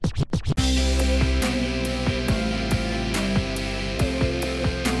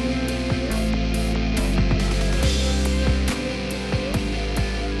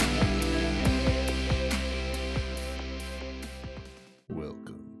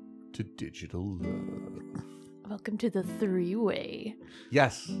to Digital Love. Welcome to the three-way.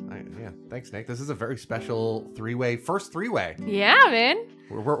 Yes. Yeah. Thanks, Nick. This is a very special three-way. First three-way. Yeah, man.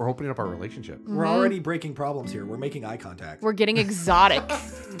 We're opening up our relationship. We're already breaking problems here. We're making eye contact. We're getting exotic.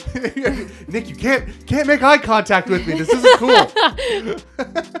 Nick, you can't make eye contact with me. This isn't cool.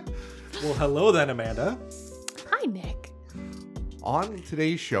 Well, hello then, Amanda. Hi, Nick. On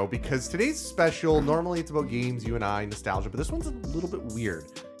today's show, because today's special, normally it's about games, you and I, nostalgia, but this one's a little bit weird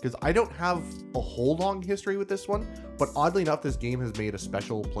because I don't have a whole long history with this one, but oddly enough, this game has made a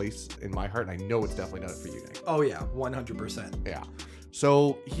special place in my heart, and I know it's definitely done it for you, Nick. Oh yeah, 100%. Yeah.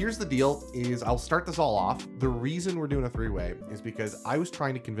 So here's the deal is I'll start this all off. The reason we're doing a three-way is because I was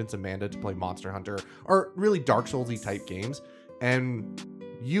trying to convince Amanda to play Monster Hunter, or really Dark Souls-y type games,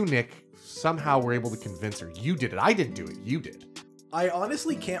 and you, Nick, somehow were able to convince her. You did it. I didn't do it. You did. I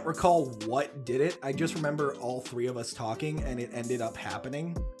honestly can't recall what did it. I just remember all three of us talking and it ended up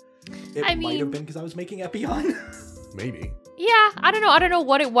happening. It might have been because I was making Epion. Maybe. Yeah, I don't know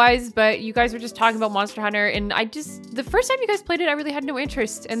what it was, but you guys were just talking about Monster Hunter, and the first time you guys played it, I really had no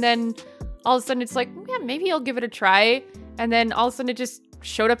interest, and then all of a sudden it's like, yeah, maybe I'll give it a try, and then all of a sudden it just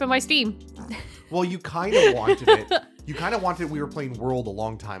showed up in my Steam. Well, you kind of wanted it. You kind of wanted we were playing World a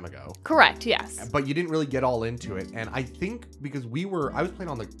long time ago. Correct, yes. But you didn't really get all into it. And I think because I was playing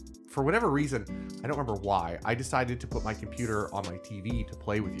on for whatever reason, I don't remember why, I decided to put my computer on my TV to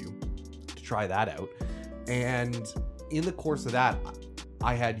play with you, to try that out. And in the course of that,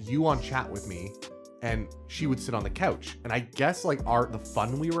 I had you on chat with me, and she would sit on the couch. And I guess the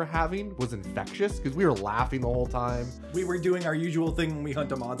fun we were having was infectious because we were laughing the whole time. We were doing our usual thing when we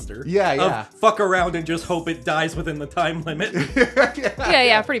hunt a monster. Yeah. Fuck around and just hope it dies within the time limit.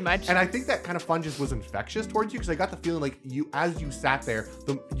 Yeah, pretty much. And I think that kind of fun just was infectious towards you because I got the feeling like as you sat there,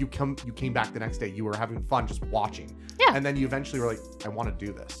 you came back the next day, you were having fun just watching. Yeah. And then you eventually were like, I want to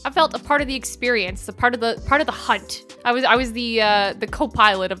do this. I felt a part of the experience, a part of the hunt. I was the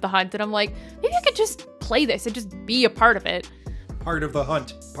co-pilot of the hunt, and I'm like, maybe I could just play this and just be a part of it. Part of the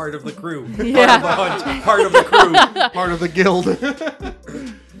hunt, part of the crew. Yeah. Part of the hunt, part of the crew. Part of the guild.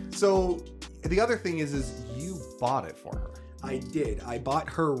 So the other thing is you bought it for her. I did. I bought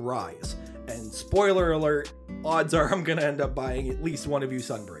her Rise. And spoiler alert, odds are I'm going to end up buying at least one of you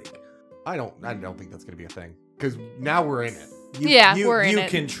Sunbreak. I don't think that's going to be a thing because now we're in it. We're in it. You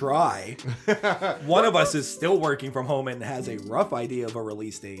can try. One of us is still working from home and has a rough idea of a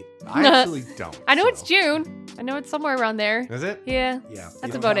release date. I actually don't. I know it's June. I know it's somewhere around there. Is it? Yeah. Yeah.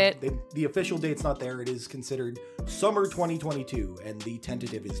 That's about it. The official date's not there. It is considered summer 2022, and the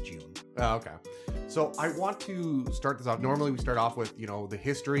tentative is June. Oh, okay. So I want to start this off. Normally we start off with, the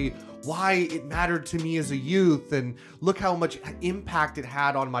history, why it mattered to me as a youth, and look how much impact it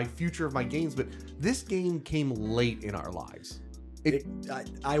had on my future of my games. But this game came late in our lives.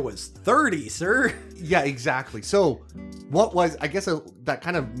 I was 30, sir. Yeah, exactly. So what was, I guess that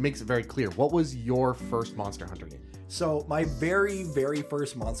kind of makes it very clear. What was your first Monster Hunter game? So my very, very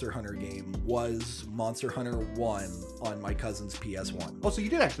first Monster Hunter game was Monster Hunter 1 on my cousin's PS1. Oh, so you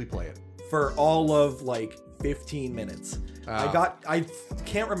did actually play it. For all of 15 minutes. I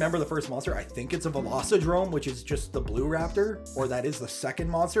can't remember the first monster. I think it's a Velocidrome, which is just the blue raptor, or that is the second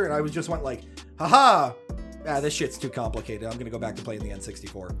monster. And I was just went haha, this shit's too complicated. I'm going to go back to playing the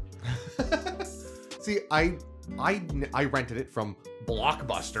N64. See, I rented it from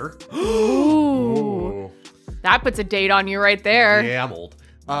Blockbuster. Ooh. That puts a date on you right there. Yeah, I'm old.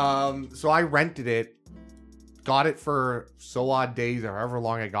 So I rented it. Got it for so odd days or however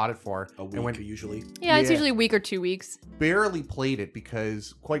long I got it for. A week usually. Yeah, it's usually a week or 2 weeks. Barely played it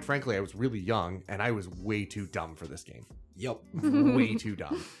because, quite frankly, I was really young and I was way too dumb for this game. Yep. Way too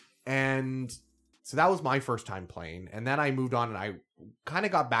dumb. And so that was my first time playing. And then I moved on and I kind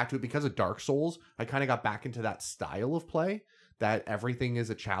of got back to it because of Dark Souls. I kind of got back into that style of play that everything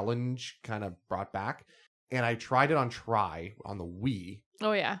is a challenge kind of brought back. And I tried it on the Wii.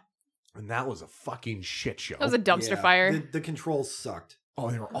 Oh, yeah. And that was a fucking shit show. That was a dumpster fire. The controls sucked. Oh,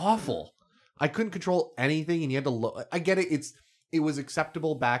 they were awful. I couldn't control anything, and you had to load. I get it. It was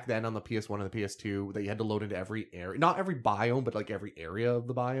acceptable back then on the PS1 and the PS2 that you had to load into every area, not every biome, but every area of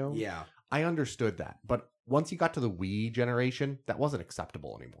the biome. Yeah, I understood that, but once you got to the Wii generation, that wasn't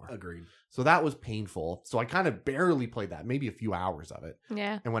acceptable anymore. Agreed. So that was painful. So I kind of barely played that, maybe a few hours of it.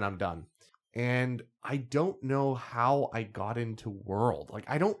 Yeah. And when I'm done, and I don't know how I got into World.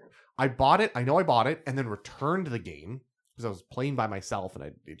 I bought it. I know I bought it and then returned the game because I was playing by myself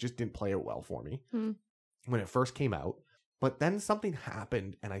and it just didn't play it well for me when it first came out. But then something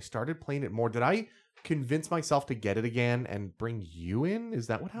happened and I started playing it more. Did I convince myself to get it again and bring you in? Is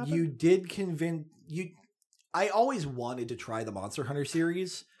that what happened? You did convince you. I always wanted to try the Monster Hunter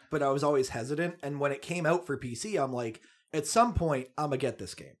series, but I was always hesitant. And when it came out for PC, I'm like, at some point, I'm going to get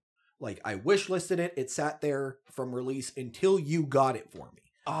this game. Like, I wishlisted it. It sat there from release until you got it for me.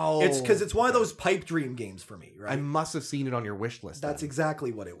 Oh. It's because it's one of those pipe dream games for me, right? I must have seen it on your wish list. That's then.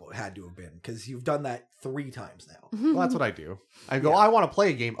 exactly what it had to have been, because you've done that 3 times now. Well, that's what I do. I go, Yeah. I want to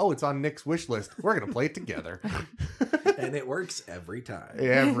play a game. Oh, it's on Nick's wish list. We're going to play it together. And it works every time.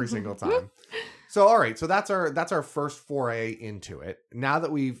 Every single time. So, all right. So that's our first foray into it. Now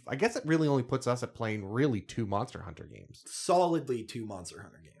that I guess it really only puts us at playing really 2 Monster Hunter games. Solidly 2 Monster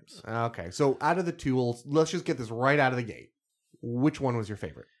Hunter games. Okay. So out of the 2, let's just get this right out of the gate. Which one was your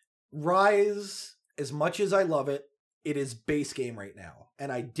favorite? Rise, as much as I love it, it is base game right now.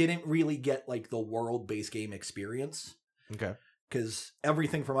 And I didn't really get like the world base game experience. Okay. Because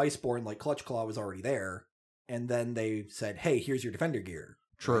everything from Iceborne, like Clutch Claw, was already there. And then they said, hey, here's your Defender gear.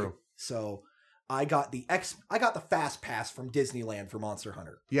 True. Right? So I got the fast pass from Disneyland for Monster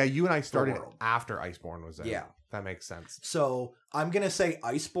Hunter. Yeah, you and I started World. after Iceborne was out. Yeah. That makes sense. So I'm going to say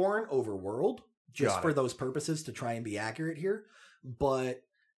Iceborne over World, just Got for it. those purposes to try and be accurate here. But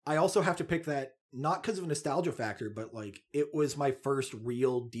I also have to pick that, not because of nostalgia factor, but like it was my first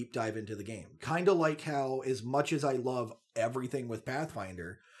real deep dive into the game. Kind of like how, as much as I love everything with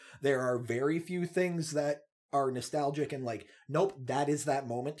Pathfinder, there are very few things that are nostalgic and like, nope, that is that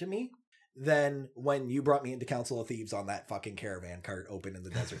moment to me. Then when you brought me into Council of Thieves on that fucking caravan cart open in the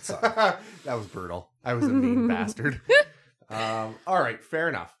desert sun. That was brutal. I was a mean bastard. All right, fair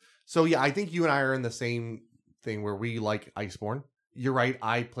enough. So yeah, I think you and I are in the same thing where we like Iceborne. You're right.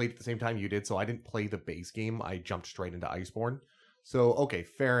 I played at the same time you did, so I didn't play the base game. I jumped straight into Iceborne. So, okay,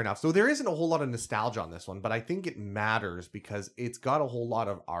 fair enough. So there isn't a whole lot of nostalgia on this one, but I think it matters because it's got a whole lot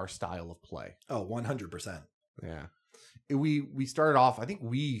of our style of play. Oh, 100%. Yeah. We started off, I think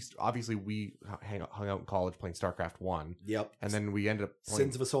we hung out in college playing StarCraft 1. Yep. And then we ended up playing...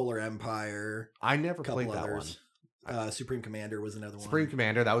 Sins of a Solar Empire. I never Couple played that others. Supreme Commander was another one. Supreme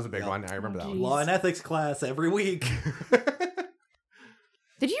Commander, that was a big Yep. one. I remember that one. Jeez. Law and ethics class every week.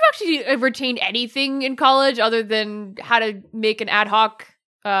 Did you actually retain anything in college other than how to make an ad hoc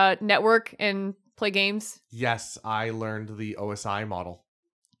network and play games? Yes, I learned the OSI model.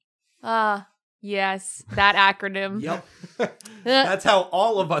 Yes, that acronym. Yep. That's how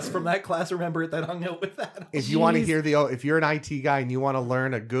all of us from that class remember it that hung out with that. If you want to Jeez. hear if you're an IT guy and you want to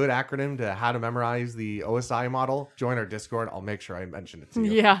learn a good acronym to how to memorize the OSI model, join our Discord. I'll make sure I mention it to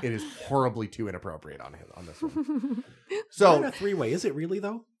you. Yeah. It is horribly too inappropriate on this one. Not So, a 3-way, is it really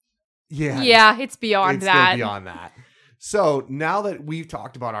though? yeah. Yeah, it's beyond It's that. still beyond that. So, now that we've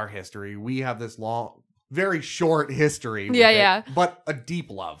talked about our history, we have this long, very short history. with Yeah, it, yeah. But a deep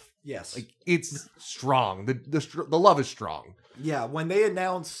love. Yes. Like, it's strong. The love is strong. Yeah, when they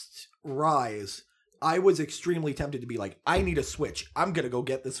announced Rise, I was extremely tempted to be like, I need a Switch. I'm going to go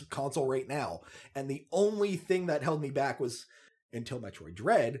get this console right now. And the only thing that held me back was, until Metroid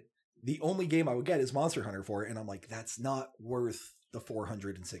Dread, the only game I would get is Monster Hunter for it. And I'm like, that's not worth the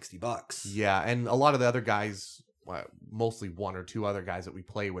 $460. Yeah, and a lot of the other guys, mostly 1 or 2 other guys that we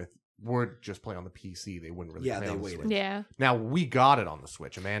play with, would just play on the PC. They wouldn't really play they on the waited. Switch. Yeah. Now, we got it on the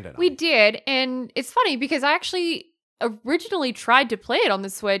Switch, Amanda and I. We did, and it's funny because I actually originally tried to play it on the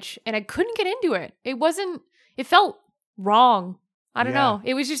Switch and I couldn't get into it. It felt wrong. I don't Yeah. know.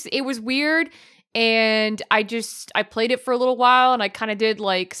 It was weird, and I played it for a little while and I kind of did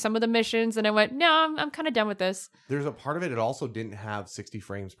like some of the missions and I went, no, I'm kind of done with this. There's a part of it also didn't have 60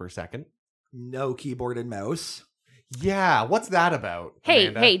 frames per second. No keyboard and mouse. Yeah, what's that about? Hey,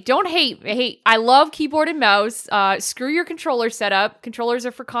 Amanda? don't hate. Hey, I love keyboard and mouse. Screw your controller setup. Controllers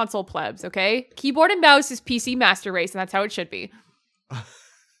are for console plebs, okay? Keyboard and mouse is PC master race, and that's how it should be.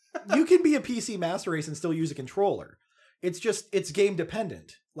 You can be a PC Master Race and still use a controller. It's game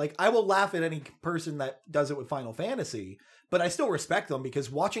dependent. Like, I will laugh at any person that does it with Final Fantasy, but I still respect them because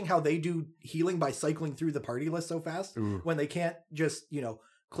watching how they do healing by cycling through the party list so fast Ooh. when they can't just,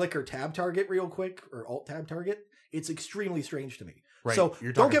 click or tab target real quick or alt tab target, it's extremely strange to me. Right, So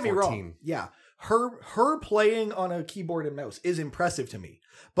you're don't talking get me 14. wrong. Yeah. Her playing on a keyboard and mouse is impressive to me,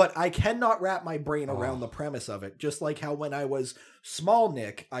 but I cannot wrap my brain around the premise of it. Just like how when I was small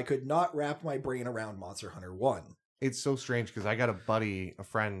Nick, I could not wrap my brain around Monster Hunter 1. It's so strange because I got a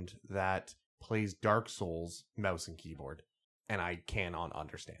friend that plays Dark Souls mouse and keyboard, and I cannot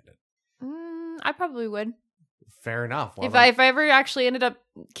understand it. I probably would. Fair enough. Well, If I ever actually ended up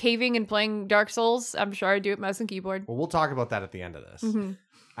caving and playing Dark Souls, I'm sure I'd do it mouse and keyboard. Well, we'll talk about that at the end of this. Mhm.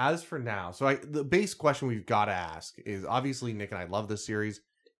 As for now, so the base question we've got to ask is, obviously Nick and I love this series.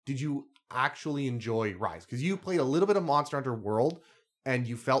 Did you actually enjoy Rise? Because you played a little bit of Monster Hunter World, and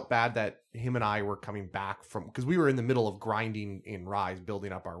you felt bad that him and I were coming back from, because we were in the middle of grinding in Rise,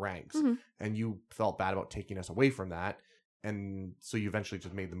 building up our ranks, and you felt bad about taking us away from that, and so you eventually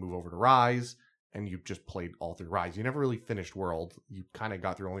just made the move over to Rise, and you just played all through Rise. You never really finished World. You kind of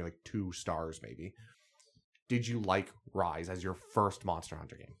got through only like 2 stars maybe. Did you like Rise as your first Monster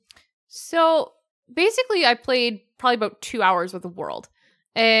Hunter game? So basically, I played probably about 2 hours with the World,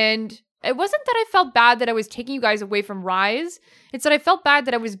 and it wasn't that I felt bad that I was taking you guys away from Rise. It's that I felt bad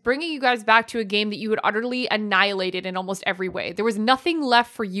that I was bringing you guys back to a game that you had utterly annihilated in almost every way. There was nothing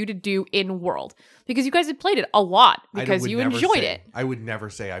left for you to do in World because you guys had played it a lot because you enjoyed it. I would never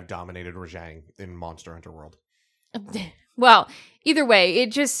say I've dominated Rajang in Monster Hunter World. Well, either way,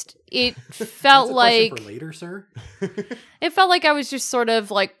 it felt That's a like question for later, sir. it felt like I was just sort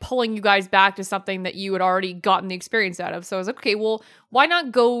of like pulling you guys back to something that you had already gotten the experience out of. So I was like, okay, well, why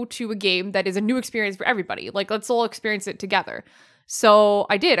not go to a game that is a new experience for everybody? Like, let's all experience it together. So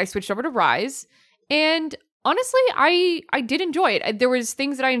I did. I switched over to Rise, and honestly, I did enjoy it. There was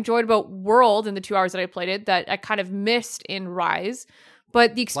things that I enjoyed about World in the 2 hours that I played it that I kind of missed in Rise,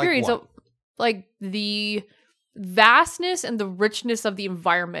 but the experience of like the vastness and the richness of the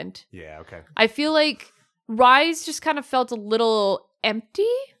environment. Yeah, okay. I feel like Rise just kind of felt a little empty,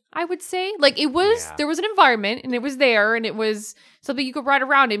 I would say. Like there was an environment and it was there and it was something you could ride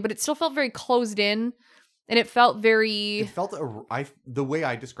around in, but it still felt very closed in and it felt very... It felt, the way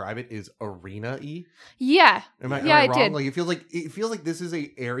I describe it is arena-y. Yeah. Am I wrong? Did. Like, it feels like this is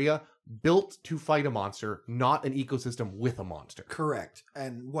a area built to fight a monster, not an ecosystem with a monster. Correct.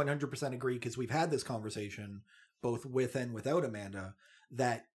 And 100% agree, because we've had this conversation both with and without Amanda,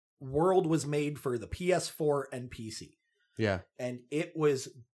 that World was made for the PS4 and PC. Yeah. And it was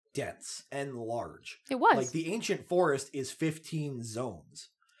dense and large. It was. Like, the Ancient Forest is 15 zones.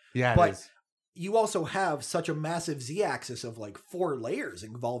 Yeah, but it is. You also have such a massive Z-axis of like 4 layers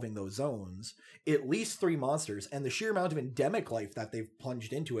involving those zones, at least 3 monsters, and the sheer amount of endemic life that they've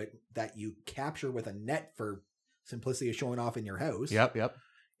plunged into it that you capture with a net for simplicity of showing off in your house. Yep.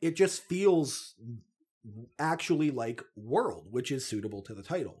 It just feels actually like World, which is suitable to the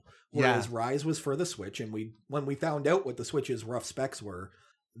title. Whereas Rise was for the Switch, and when we found out what the Switch's rough specs were,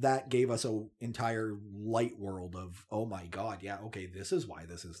 that gave us an entire light world of, oh my god, yeah, okay, this is why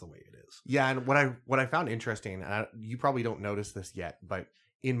this is the way it is. Yeah, and what I found interesting, and you probably don't notice this yet, but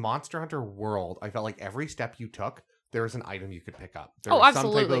in Monster Hunter World, I felt like every step you took, there was an item you could pick up. There was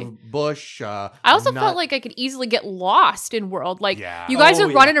absolutely. some type of bush. I also felt like I could easily get lost in World. Like, Yeah. you guys are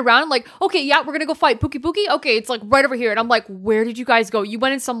running around like, okay, yeah, we're going to go fight Pookie Pookie. Okay, it's like right over here. And I'm like, where did you guys go? You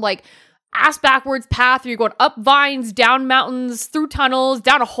went in some like ass backwards path where you're going up vines, down mountains, through tunnels,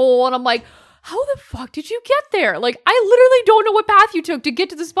 down a hole. And I'm like, how the fuck did you get there? Like, I literally don't know what path you took to get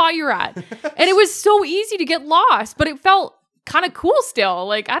to the spot you're at. And it was so easy to get lost, but it felt kind of cool still.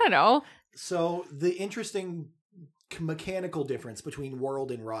 Like, I don't know. So the interesting mechanical difference between World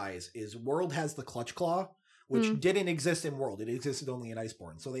and Rise is World has the Clutch Claw, which didn't exist in World. It existed only in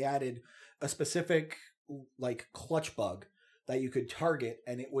Iceborne. So they added a specific like clutch bug that you could target,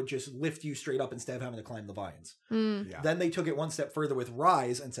 and it would just lift you straight up instead of having to climb the vines. Yeah. Then they took it one step further with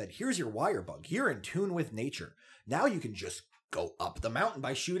Rise and said, here's your wire bug. You're in tune with nature. Now you can just go up the mountain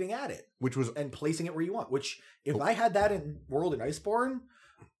by shooting at it. And placing it where you want. Which, if I had that in World and Iceborne,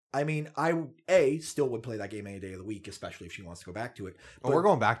 I mean, I still would play that game any day of the week, especially if she wants to go back to it. But, we're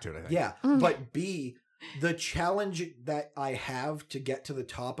going back to it, I think. Yeah, but B, the challenge that I have to get to the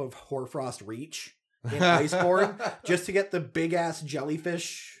top of Hoarfrost Reach in Iceborne, just to get the big-ass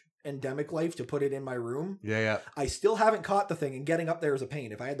jellyfish endemic life to put it in my room. Yeah. I still haven't caught the thing, and getting up there is a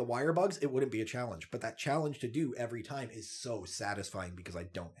pain. If I had the wire bugs, it wouldn't be a challenge. But that challenge to do every time is so satisfying because I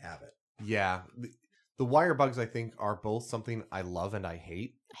don't have it. Yeah. The wire bugs, I think, are both something I love and I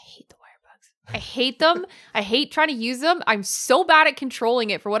hate. I hate the wire bugs. I hate them. I hate trying to use them. I'm so bad at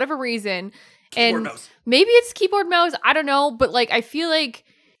controlling it for whatever reason. Keyboard mouse. Maybe it's keyboard mouse. I don't know. But like, I feel like,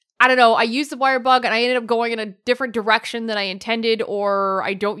 I don't know. I used the wire bug and I ended up going in a different direction than I intended, or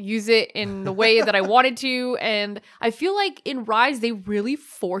I don't use it in the way that I wanted to. And I feel like in Rise, they really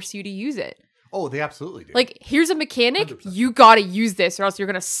force you to use it. Oh, they absolutely do. Like, here's a mechanic. 100%. You got to use this or else you're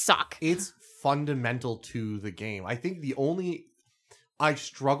going to suck. It's fundamental to the game. I think I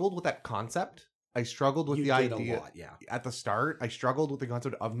struggled with that concept. I struggled with the idea a lot, yeah. At the start. I struggled with the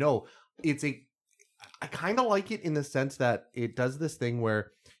concept of I kind of like it in the sense that it does this thing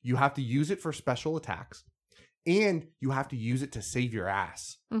where you have to use it for special attacks and you have to use it to save your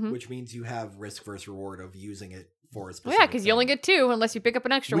ass. Mm-hmm. Which means you have risk versus reward of using it for a Well, specific yeah, because you only get 2 unless you pick up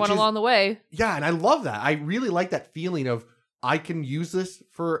an extra one along the way. Yeah, and I love that. I really like that feeling of, I can use this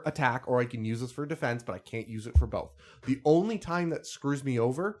for attack or I can use this for defense, but I can't use it for both. The only time that screws me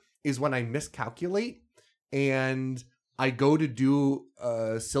over is when I miscalculate and I go to do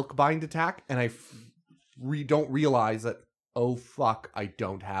a Silk Bind attack and I don't realize that, oh fuck, I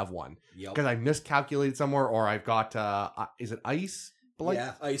don't have one. Yep. Because I miscalculated somewhere, or I've got, is it Ice Blight?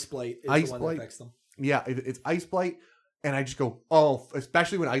 Yeah, Ice Blight is Ice the one Blight. that affects them. Yeah, it's Ice Blight. And I just go, oh,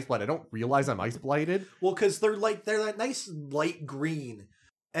 especially when Ice Blight, I don't realize I'm Ice Blighted. Well, because they're that nice light green.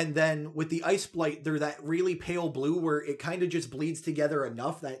 And then with the Ice Blight, they're that really pale blue where it kind of just bleeds together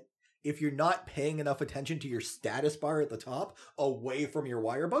enough that if you're not paying enough attention to your status bar at the top away from your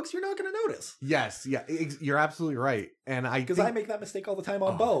wire bugs, you're not going to notice. Yes, yeah, you're absolutely right. And Because I make that mistake all the time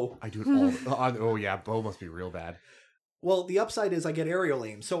on Bow. I do it all. Oh yeah, Bow must be real bad. Well, the upside is I get aerial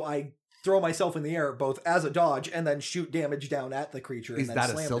aim, so I throw myself in the air both as a dodge and then shoot damage down at the creature. Is and then that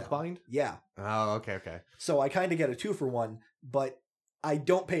a slam Silk down. Bind? Yeah. Oh, okay. So I kind of get a 2-for-1, but I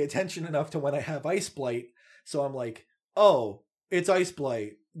don't pay attention enough to when I have Ice Blight. So I'm like, oh, it's Ice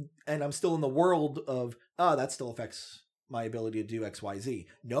Blight. And I'm still in the world of, that still affects my ability to do XYZ.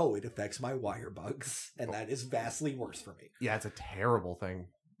 No, it affects my wire bugs. And that is vastly worse for me. Yeah, it's a terrible thing.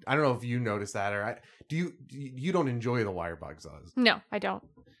 I don't know if you notice that, or you don't enjoy the wire bugs, though. No, I don't.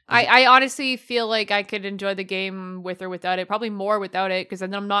 I honestly feel like I could enjoy the game with or without it. Probably more without it, because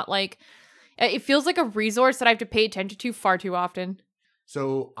then I'm not like... It feels like a resource that I have to pay attention to far too often.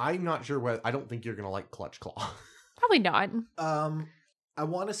 So I'm not sure whether... I don't think you're going to like Clutch Claw. Probably not. I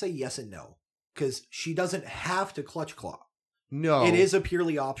want to say yes and no, because she doesn't have to Clutch Claw. No. It is a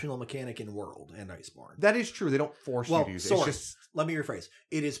purely optional mechanic in World and Iceborne. That is true. They don't force you to use it. It's just... Let me rephrase.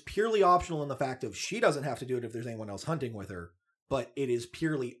 It is purely optional in the fact of she doesn't have to do it if there's anyone else hunting with her, but it is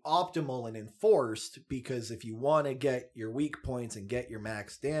purely optimal and enforced because if you want to get your weak points and get your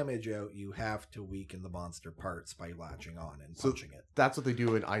max damage out, you have to weaken the monster parts by latching on and punching it. That's what they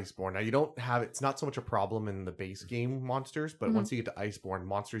do in Iceborne. Now, you don't have... It's not so much a problem in the base game monsters, but once you get to Iceborne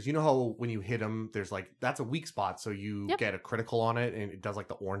monsters, you know how when you hit them, there's like... That's a weak spot, so you get a critical on it, and it does like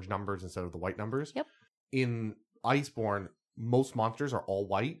the orange numbers instead of the white numbers. Yep. In Iceborne, most monsters are all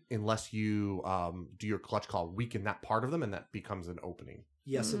white unless you do your Clutch Claw, weaken that part of them, and that becomes an opening.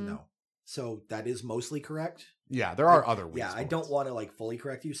 Yes and no. So that is mostly correct. Yeah, there are other weak spots. I don't want to like fully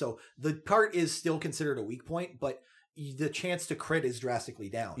correct you. So the part is still considered a weak point, but the chance to crit is drastically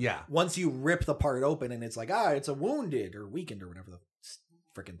down. Yeah. Once you rip the part open and it's like, it's a wounded or weakened or whatever the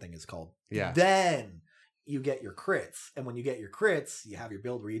freaking thing is called. Yeah. Then you get your crits. And when you get your crits, you have your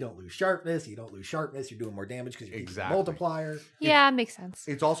build where you don't lose sharpness. You don't lose sharpness. You're doing more damage because you're using multiplier. Yeah, it makes sense.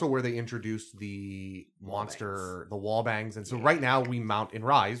 It's also where they introduced the monster, the wall bangs. And so right now we mount in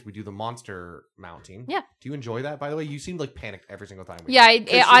Rise, we do the monster mounting. Yeah. Do you enjoy that, by the way? You seemed like panicked every single time.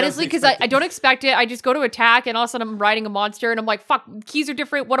 Yeah, honestly, because I don't expect it. I just go to attack and all of a sudden I'm riding a monster and I'm like, fuck, keys are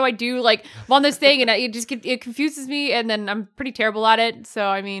different. What do I do? Like, I'm on this thing and it confuses me and then I'm pretty terrible at it. So,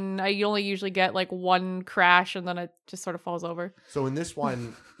 I mean, I only usually get like one crash and then it just sort of falls over. So in this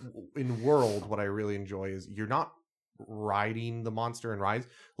one, in World, what I really enjoy is you're not riding the monster in Rise.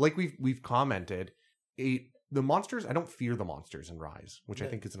 Like we've commented, the monsters, I don't fear the monsters in Rise, which I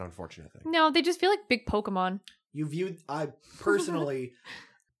think is an unfortunate thing. No, they just feel like big Pokemon. I personally,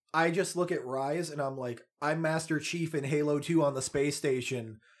 I just look at Rise and I'm like, I'm Master Chief in Halo 2 on the space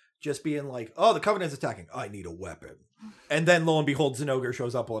station, just being like, oh, the Covenant's attacking. I need a weapon. And then lo and behold, Zinogre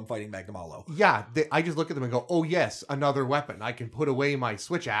shows up while I'm fighting Magnamalo. Yeah, I just look at them and go, oh yes, another weapon. I can put away my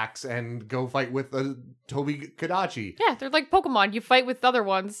switch axe and go fight with Toby Kadachi. Yeah, they're like Pokemon. You fight with other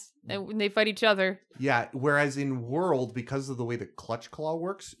ones and they fight each other. Yeah, whereas in World, because of the way the Clutch Claw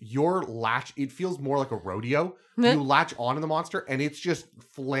works, your latch, it feels more like a rodeo. You latch onto the monster and it's just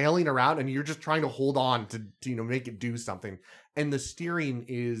flailing around and you're just trying to hold on to make it do something. And the steering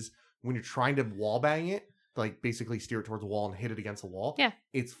is, when you're trying to wall bang it, like basically steer it towards the wall and hit it against the wall. Yeah.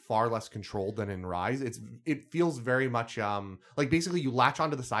 It's far less controlled than in Rise. It feels very much like basically you latch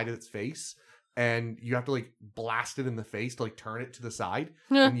onto the side of its face and you have to like blast it in the face to like turn it to the side.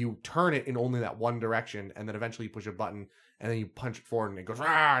 And you turn it in only that one direction and then eventually you push a button and then you punch it forward and it goes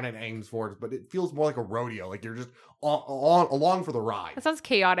and it aims forward. But it feels more like a rodeo. Like you're just along for the ride. That sounds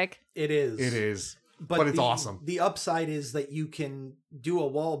chaotic. It is. It is. But it's awesome. The upside is that you can do a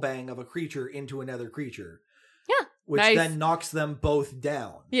wall bang of a creature into another creature. Yeah. Which then knocks them both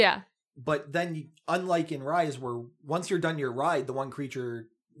down. Yeah. But then, unlike in Rise, where once you're done your ride, the one creature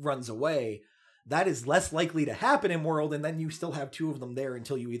runs away, That is less likely to happen in World, and then you still have 2 of them there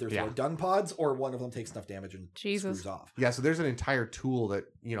until you either throw Yeah. dung pods or one of them takes enough damage and Jesus. screws off. Yeah, so there's an entire tool that,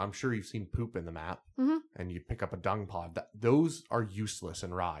 I'm sure you've seen poop in the map, Mhm. and you pick up a dung pod. Those are useless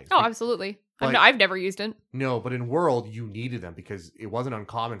in Rise. Oh, absolutely. But- I've never used it. No, but in World, you needed them because it wasn't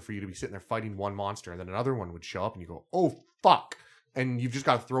uncommon for you to be sitting there fighting one monster, and then another one would show up, and you go, oh, fuck. And you've just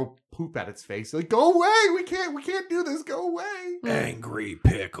got to throw poop at its face. Like, go away! We can't do this. Go away! Angry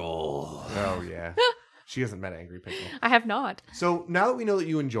Pickle. Oh, yeah. She hasn't met Angry Pickle. I have not. So now that we know that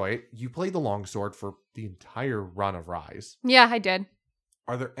you enjoy it, you played the longsword for the entire run of Rise. Yeah, I did.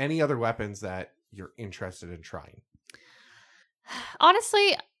 Are there any other weapons that you're interested in trying?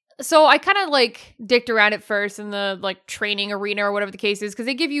 Honestly, so I kind of like dicked around at first in the like training arena or whatever the case is, because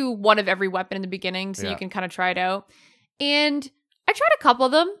they give you one of every weapon in the beginning, so Yeah. you can kind of try it out. And I tried a couple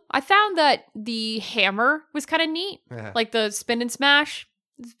of them. I found that the hammer was kind of neat, like the spin and smash.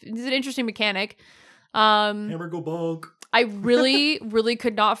 It's an interesting mechanic. Hammer go bonk. I really, really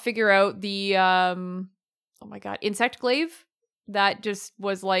could not figure out the oh my god, insect glaive. That just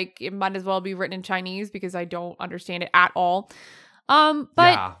was like, it might as well be written in Chinese because I don't understand it at all. But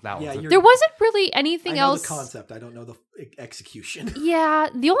yeah, that was Yeah, it. you're- there wasn't really anything I know else. the concept. I don't know the execution. Yeah,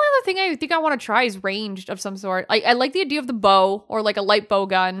 the only other thing I think I want to try is ranged of some sort. I like the idea of the bow or like a light bow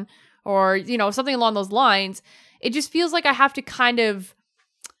gun or, something along those lines. It just feels like I have to kind of,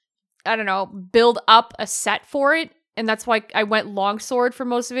 I don't know, build up a set for it. And that's why I went longsword for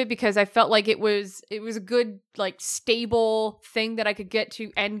most of it, because I felt like it was a good, like, stable thing that I could get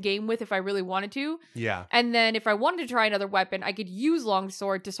to end game with if I really wanted to. Yeah. And then if I wanted to try another weapon, I could use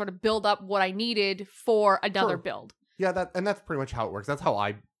longsword to sort of build up what I needed for another Sure. build. Yeah, that's pretty much how it works. That's how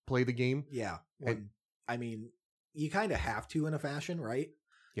I play the game. Yeah. And- I mean, you kind of have to in a fashion, right?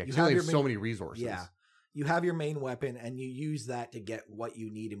 Yeah, You because have you your have so main- many resources. Yeah. You have your main weapon and you use that to get what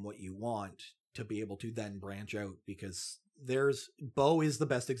you need and what you want to be able to then branch out, because bow is the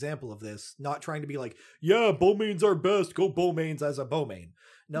best example of this. Not trying to be like, yeah, bow mains are best, go bow mains as a bow main.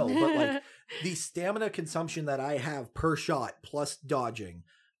 No, but like the stamina consumption that I have per shot, plus dodging,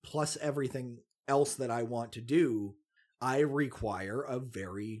 plus everything else that I want to do, I require a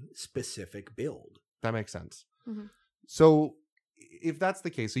very specific build. That makes sense. Mhm. So if that's the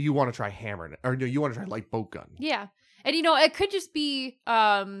case, so you want to try hammer, or no, you want to try light boat gun. Yeah. And it could just be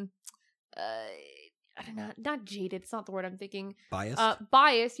I don't know, not jaded, it's not the word I'm thinking. Bias?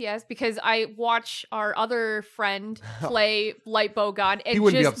 Bias, yes, because I watch our other friend play light bow gun and He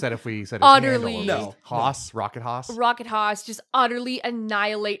wouldn't be just upset if we said utterly- his No. handle. Haas, Rocket Haas. Rocket Haas just utterly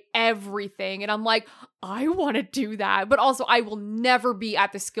annihilate everything. And I'm like, I want to do that. But also, I will never be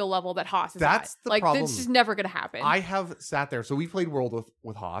at the skill level that Haas is That's at. the like, problem. this is never going to happen. I have sat there. So we played World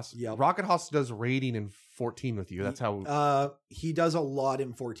with Haas. Yep. Rocket Haas does raiding in 14 with you. That's how He does a lot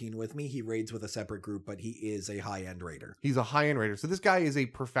in 14 with me. He raids with a separate group, but he is a high-end raider. he's a high-end raider. So this guy is a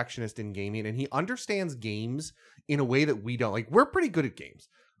perfectionist in gaming, and he understands games in a way that we don't. Like, we're pretty good at games.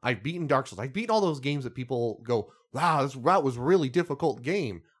 I've beaten Dark Souls. I've beaten all those games that people go, wow, that was a really difficult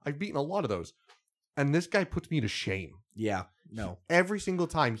game. I've beaten a lot of those. And this guy puts me to shame. Yeah, no. Every single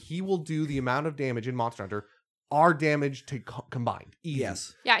time he will do the amount of damage in Monster Hunter, our damage to combined. Easy.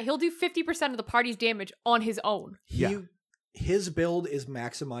 Yes. yeah, he'll do 50% of the party's damage on his own. His build is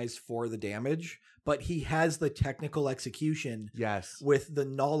maximized for the damage, but he has the technical execution Yes. with the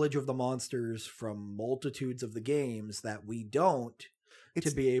knowledge of the monsters from multitudes of the games that we don't, to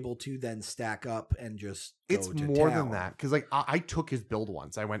be able to then stack up and just go It's to more town. than that, because like I took his build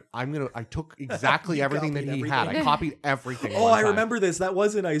once. I went, I took exactly You everything that copied he had. I everything. copied everything. Oh, one I time. remember this. That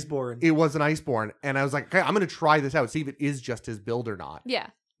was an Iceborne. It was an Iceborne, and I was like, okay, I'm gonna try this out, see if it is just his build or not. Yeah.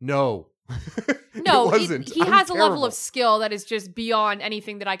 No, No, it wasn't. he I'm has a level terrible. of skill that is just beyond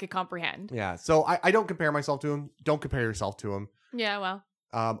anything that I could comprehend. Yeah, so I don't compare myself to him. Don't compare yourself to him. Yeah, well.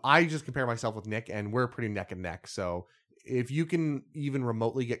 I just compare myself with Nick, and we're pretty neck and neck. So if you can even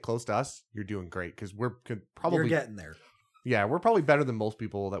remotely get close to us, you're doing great, because we're probably You're getting there. yeah, we're probably better than most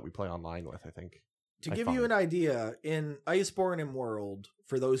people that we play online with. I think. To I give find. you an idea, in Iceborne and World,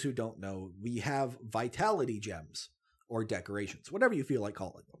 for those who don't know, we have vitality gems or decorations, whatever you feel like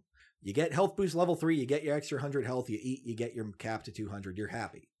calling them. You get health boost level 3, you get your extra 100 health, you eat, you get your cap to 200, you're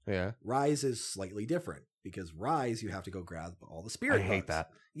happy. Yeah, Rise is slightly different, because Rise, you have to go grab all the spirit I hate bugs. that.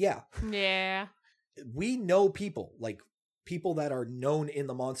 Yeah. Yeah. We know people, like people that are known in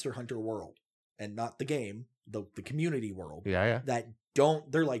the Monster Hunter world, and not the game, the community world, Yeah. that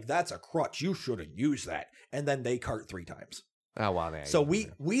they're like, that's a crutch, you shouldn't use that. And then they cart 3 times. Oh wow. Yeah, So yeah.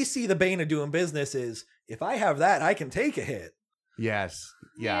 we see the bane of doing business is, if I have that, I can take a hit. Yes.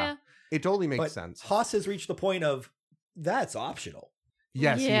 Yeah. It totally makes But sense. Haas has reached the point of, that's optional.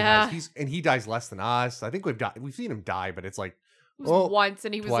 Yes, Yeah. he has. He dies less than us. I think we've seen him die, but it's like It was once,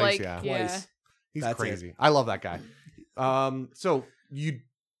 and he was twice, like, yeah. yeah. Twice. he's That's crazy. I love that guy. So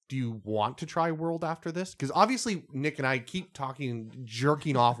do you want to try World after this? Because obviously Nick and I keep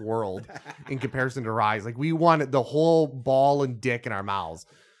jerking off World in comparison to Rise. Like we wanted the whole ball and dick in our mouths.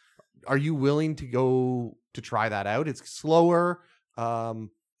 Are you willing to go to try that out? It's slower.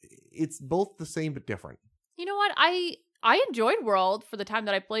 It's both the same but different. You know what? I enjoyed World for the time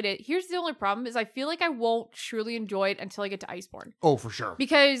that I played it. Here's the only problem is I feel like I won't truly enjoy it until I get to Iceborne. Oh, for sure.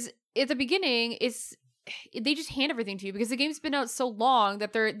 Because at the beginning, they just hand everything to you because the game's been out so long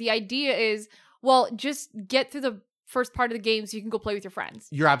that the idea is, well, just get through the first part of the game so you can go play with your friends.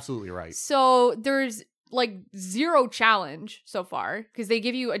 You're absolutely right. So there's like zero challenge so far because they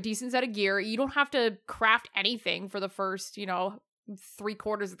give you a decent set of gear. You don't have to craft anything for the first,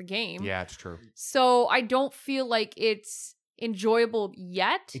 3/4 of the game. Yeah, it's true. So I don't feel like it's enjoyable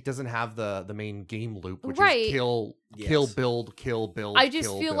yet. It doesn't have the main game loop, which Right. is kill, build, kill, build. I just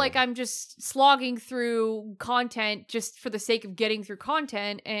kill, feel build. like I'm just slogging through content just for the sake of getting through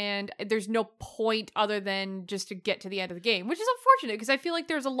content, and there's no point other than just to get to the end of the game, which is unfortunate because I feel like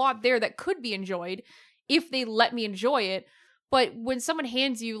there's a lot there that could be enjoyed if they let me enjoy it. But when someone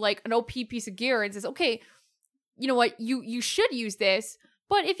hands you like an OP piece of gear and says, okay, you know what, you should use this,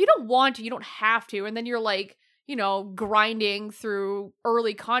 but if you don't want to, you don't have to, and then you're like, grinding through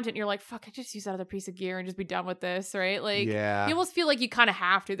early content, you're like, fuck, I just use that other piece of gear and just be done with this, right? Like, yeah. you almost feel like you kind of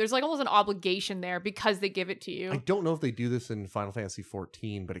have to. There's like almost an obligation there because they give it to you. I don't know if they do this in Final Fantasy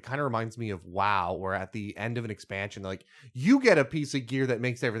 14, but it kind of reminds me of WoW, where at the end of an expansion, like, you get a piece of gear that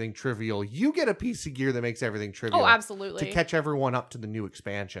makes everything trivial. You get a piece of gear that makes everything trivial. Oh, absolutely. To catch everyone up to the new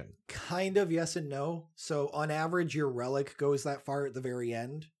expansion. Kind of yes and no. So on average, your relic goes that far at the very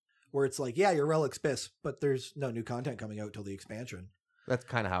end, where it's like, yeah, your relic's pissed, but there's no new content coming out till the expansion. That's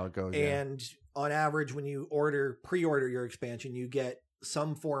kind of how it goes. And on average, when you pre-order your expansion, you get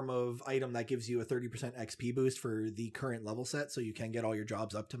some form of item that gives you a 30% XP boost for the current level set, so you can get all your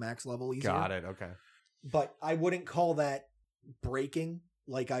jobs up to max level easier. Got it. Okay. But I wouldn't call that breaking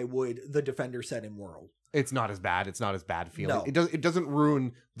like I would the Defender set in World. It's not as bad. It's not as bad feeling. No. It doesn't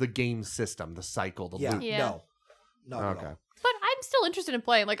ruin the game system, the cycle, the loop. Yeah. No. Not at Okay. all. But I'm still interested in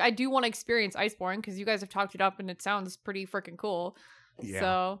playing. Like, I do want to experience Iceborne because you guys have talked it up and it sounds pretty freaking cool. Yeah.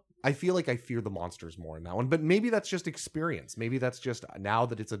 So I feel like I fear the monsters more in that one, but maybe that's just experience. Maybe that's just now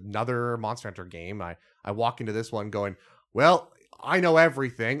that it's another Monster Hunter game. I walk into this one going, well, I know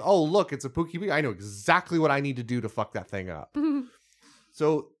everything. Oh, look, it's a Pookie. I know exactly what I need to do to fuck that thing up.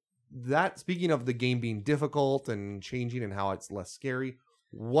 So that, speaking of the game being difficult and changing and how it's less scary,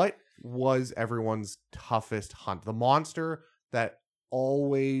 what was everyone's toughest hunt? The monster that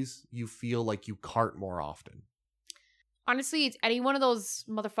always you feel like you cart more often? honestly, it's any one of those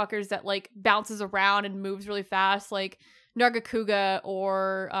motherfuckers that like bounces around and moves really fast, like Nargacuga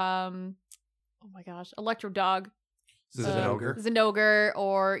or oh my gosh, Electro Dog. Zinogre,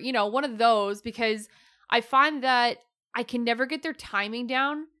 or one of those, because I find that I can never get their timing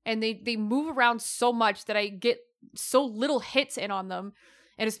down, and they move around so much that I get so little hits in on them.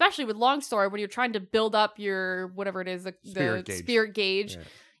 And especially with Longsword, when you're trying to build up your whatever it is, the spirit gauge,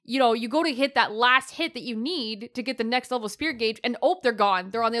 yeah. You go to hit that last hit that you need to get the next level of spirit gauge, and they're gone.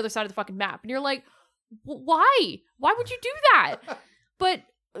 They're on the other side of the fucking map, and you're like, why? Why would you do that? But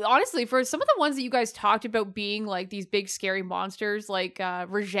honestly, for some of the ones that you guys talked about being like these big scary monsters, like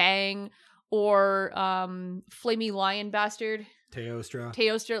Rajang or Flamey Lion Bastard,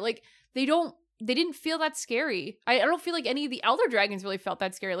 Teostra, like they didn't feel that scary. I don't feel like any of the Elder Dragons really felt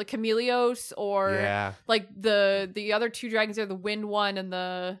that scary, like Chameleos or like the other two dragons are the Wind one and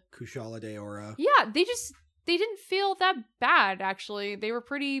the Kushala Daora. Yeah, they didn't feel that bad, actually. They were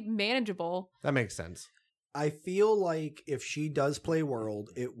pretty manageable. That makes sense. I feel like if she does play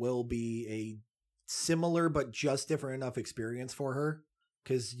World, it will be a similar but just different enough experience for her,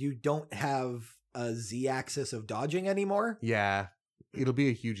 because you don't have a Z-axis of dodging anymore. Yeah, it'll be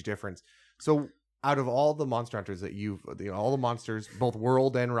a huge difference. So out of all the Monster Hunters that all the monsters, both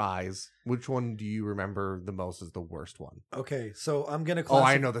World and Rise, which one do you remember the most as the worst one? Okay, so I'm going to Oh,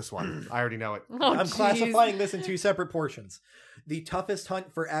 I know this one. I already know it. I'm classifying this in two separate portions. The toughest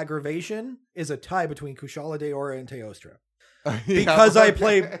hunt for aggravation is a tie between Kushala Daora and Teostra. Because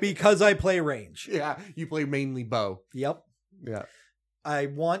I play range. Yeah, you play mainly bow. Yep. Yeah.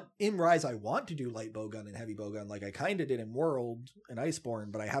 In Rise, I want to do light bowgun and heavy bowgun like I kind of did in World and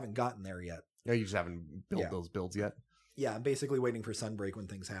Iceborne, but I haven't gotten there yet. Yeah, you just haven't built those builds yet. Yeah, I'm basically waiting for Sunbreak when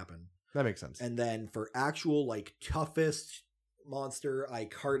things happen. That makes sense. And then for actual like toughest monster, I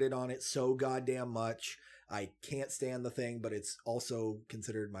carted on it so goddamn much. I can't stand the thing, but it's also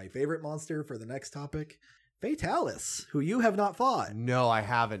considered my favorite monster for the next topic. Fatalis, who you have not fought. No, I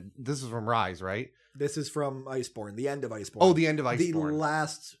haven't. This is from Rise, right? This is from Iceborne, the end of Iceborne. Oh, the end of the Iceborne.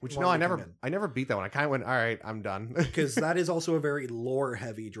 last. Which one no, to come in. I never beat that one. I kind of went, all right, I'm done. Because that is also a very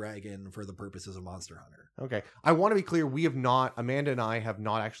lore-heavy dragon for the purposes of Monster Hunter. Okay, I want to be clear. We have not. Amanda and I have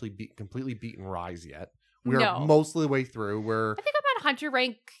not actually completely beaten Rise yet. We're No. most of the way through. I think I'm at hunter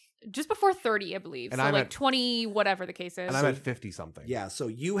rank just before 30, I believe. And so I'm like at- 20, whatever the case is. and I'm at 50 something. Yeah, so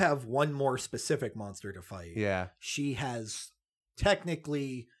you have one more specific monster to fight. Yeah. She has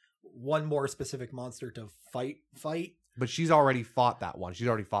technically one more specific monster to fight. But she's already fought that one. She's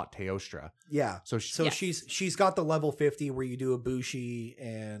already fought Teostra. Yeah. So So Yes. she's got the level 50 where you do Ibushi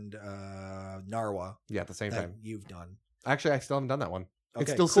and Narwa yeah, at the same that time. you've done. Actually, I still haven't done that one. Okay,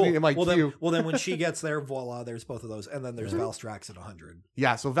 It's still cool. sitting in my well, queue. Then when she gets there, voila, there's both of those. And then there's Mhm. Valstrax at 100.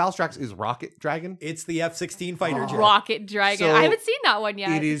 Yeah, so Valstrax is Rocket Dragon. It's the F-16 fighter Oh. jet. Rocket Dragon. So, I haven't seen that one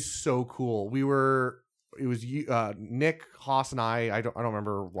yet. It is so cool. It was you, Nick, Haas, and I don't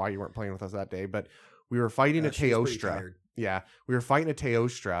remember why you weren't playing with us that day, but we were fighting a She was pretty Teostra. tired. Yeah, we were fighting a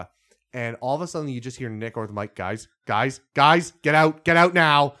Teostra, and all of a sudden you just hear Nick over the mic, guys, get out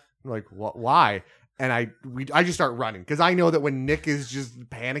now. I'm like, what? Why? And I just start running because I know that when Nick is just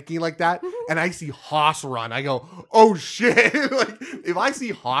panicking like that, and I see Haas run, I go, oh shit! Like if I see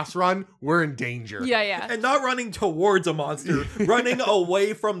Haas run, we're in danger. Yeah. And not running towards a monster, running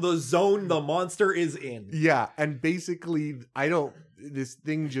away from the zone the monster is in. Yeah, and basically, this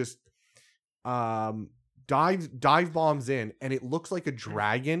thing just dive bombs in, and it looks like a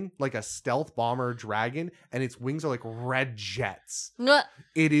dragon, like a stealth bomber dragon, and its wings are like red jets. Mwah.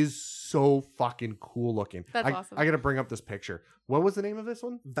 It is so fucking cool looking. That's I awesome. gotta bring up this picture. What was the name of this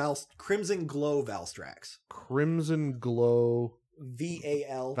one? Crimson Glow Valstrax. Crimson Glow.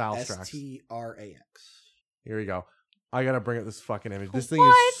 Valstrax. Here we go. I gotta bring up this fucking image. This thing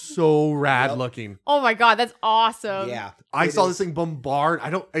What? is so rad Yep. looking. Oh my god, that's awesome. Yeah. I it saw is. this thing bombard. I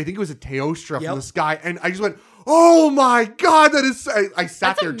think it was a Teostra Yep. from the sky, and I just went, "Oh my god, that is!" I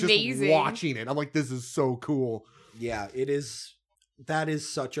sat That's there amazing. just watching it. I'm like, "This is so cool." Yeah, it is. That is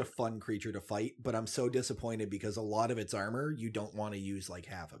such a fun creature to fight, but I'm so disappointed because a lot of its armor, you don't want to use like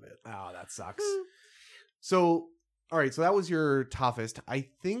half of it. Oh, that sucks. So, all right, so that was your toughest. I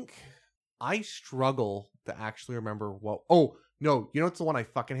think I struggle to actually remember what. Oh no, you know what's the one I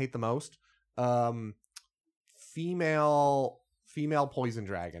fucking hate the most? Female poison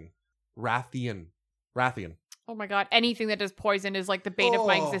dragon, Rathian. Oh my god, anything that does poison is like the bane of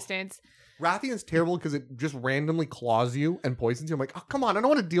my Oh. existence. Rathian's terrible because it just randomly claws you and poisons you. I'm like, oh, come on, I don't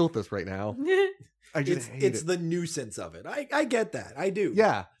want to deal with this right now. I just hate It's it. the nuisance of it. I get that. I do.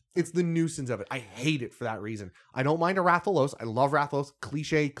 Yeah, it's the nuisance of it. I hate it for that reason. I don't mind a Rathalos. I love Rathalos.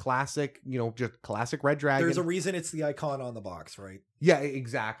 Cliche, classic, just classic red dragon. There's a reason it's the icon on the box, right? Yeah,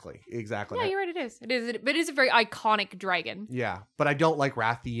 exactly. Yeah, you're right. It is. But it is a very iconic dragon. Yeah, but I don't like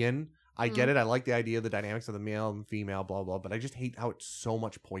Rathian. I get Mm. it. I like the idea of the dynamics of the male and female, blah, blah, but I just hate how it's so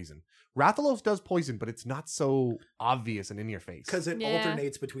much poison. Rathalos does poison, but it's not so obvious and in your face. Because it Yeah.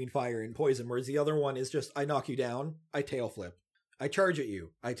 alternates between fire and poison, whereas the other one is just I knock you down, I tail flip. I charge at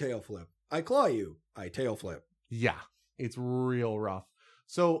you, I tail flip. I claw you, I tail flip. Yeah, it's real rough.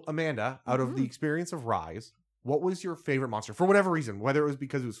 So, Amanda, out of the Mhm. experience of Rise, what was your favorite monster? For whatever reason, whether it was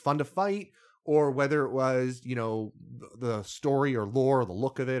because it was fun to fight or whether it was, the story or lore or the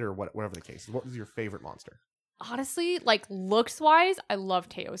look of it or whatever the case is. What was your favorite monster? Honestly, like looks wise, I love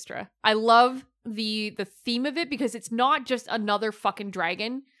Teostra. I love the theme of it because it's not just another fucking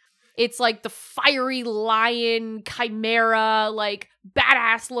dragon. It's like the fiery lion chimera, like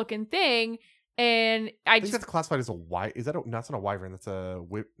badass looking thing. And I think that's classified as a wyvern. That's not a wyvern. That's a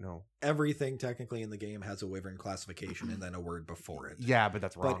whip. No. Everything technically in the game has a wyvern classification and then a word before it. Yeah, but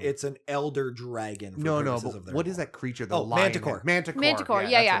that's wrong. But it's an elder dragon. For no. purposes But of their what is lore. that creature? The Oh, lion Manticore. Manticore,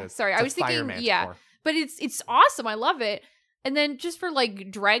 that's yeah. what it is. Sorry, It's I a was fire thinking, yeah. manticore. But it's awesome. I love it. And then just for like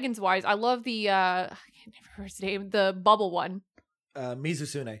dragons wise, I love the I can't remember his name, the bubble one.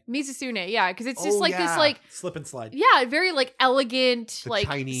 Mizusune. Mizusune, yeah, because it's just Oh, like this yeah. like Slip and slide. yeah, very like elegant, The like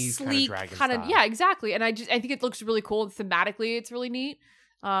Chinese kinda sleek dragon kind of style. yeah, exactly. And I think it looks really cool. Thematically, it's really neat.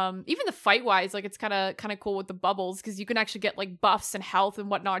 Even the fight wise, like it's kind of cool with the bubbles because you can actually get like buffs and health and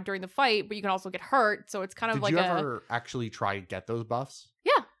whatnot during the fight, but you can also get hurt. So it's kind of Did like you ever actually try to get those buffs?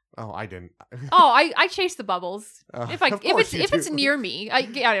 Yeah. Oh, I didn't. oh, I chase the bubbles if Of course you it's do. near me. I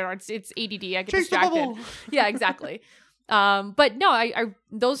don't know. It's ADD. I get Chase the distracted. bubble. Yeah, exactly. But no, I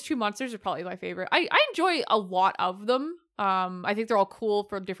those two monsters are probably my favorite. I enjoy a lot of them. I think they're all cool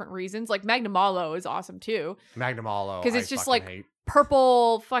for different reasons. Like Magnamalo is awesome too. Magnamalo. 'Cause it's I just fucking like- hate.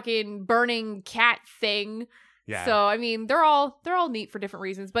 purple fucking burning cat thing. Yeah. So I mean, they're all neat for different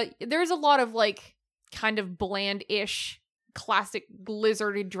reasons, but there's a lot of like kind of bland-ish classic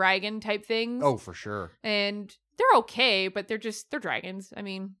lizardy dragon type things. Oh, for sure. And they're okay, but they're dragons. I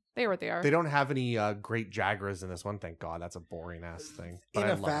mean, they are what they are. They don't have any great Jagras in this one, thank God. That's a boring ass thing. But In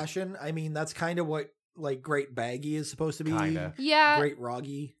I a love it. fashion, I mean, that's kind of what like Great Baggy is supposed to be. Kinda. Yeah. Great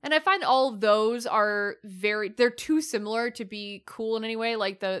Roggy. And I find all of those are they're too similar to be cool in any way.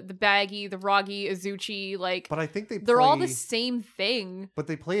 Like the Baggy, the Roggy, Azuchi, like But I think they're all the same thing. But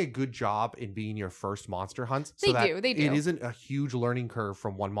they play a good job in being your first monster hunt. So They that do, they do. It isn't a huge learning curve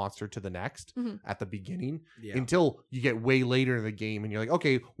from one monster to the next Mhm. at the beginning Yeah. until you get way later in the game and you're like,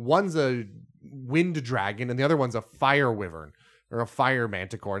 okay, one's a wind dragon and the other one's a fire wyvern or a fire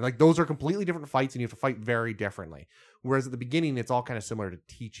manticore. And like those are completely different fights and you have to fight very differently. Whereas at the beginning, it's all kind of similar to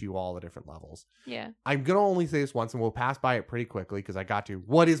teach you all the different levels. Yeah. I'm going to only say this once and we'll pass by it pretty quickly because I got to.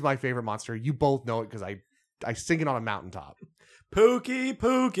 What is my favorite monster? You both know it because I sing it on a mountaintop.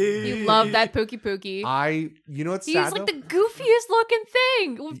 Pookie. You love that Pookie Pookie. You know what's He's sad like though? the goofiest looking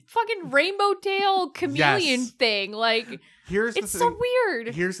thing. Fucking rainbow tail chameleon Yes. thing. Like, Here's it's the so thing.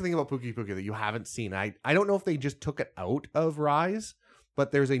 weird. Here's the thing about Pookie Pookie that you haven't seen. I don't know if they just took it out of Rise,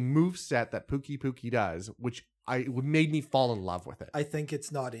 but there's a move set that Pookie Pookie does, which made me fall in love with it. I think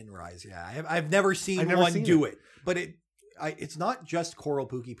it's not in Rise. Yeah, I've never seen I've never one seen do it, but it's not just Coral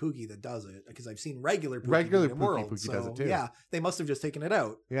Pookie Pookie that does it because I've seen regular Pookie in World. Pookie does it too. Yeah, they must have just taken it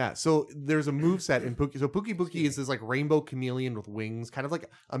out. Yeah, so there's a move set in Pookie. So Pookie Pookie is this like rainbow chameleon with wings, kind of like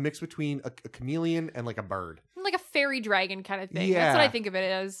a mix between a chameleon and like a bird. Like a fairy dragon kind of thing. Yeah. That's what I think of it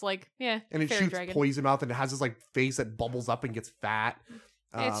as. Like, yeah. And it fairy shoots dragon. poison mouth and it has this like face that bubbles up and gets fat.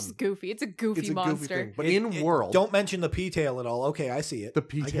 It's just goofy. It's a goofy it's a monster. goofy thing. But in World, Don't mention the P-tail at all. Okay, I see it. the I get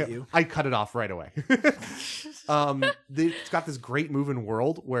P-tail, you. I cut it off right away. It's got this great move in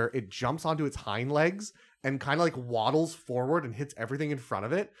World where it jumps onto its hind legs and kind of like waddles forward and hits everything in front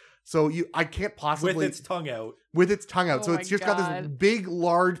of it. So I can't possibly With its tongue out. with its tongue out. Oh So my it's just got this God. big,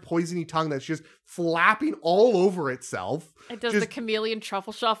 large, poisony tongue that's just flapping all over itself. It does Just- the chameleon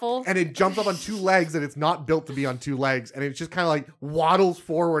truffle shuffle. And it jumps up on two legs and it's not built to be on two legs. And it just kind of like waddles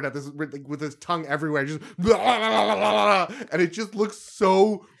forward at this with its tongue everywhere. Just and it just looks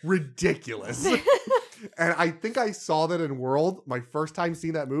so ridiculous. And I think I saw that in World my first time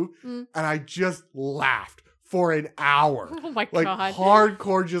seeing that move. Mm. And I just laughed for an hour. Oh my Like god.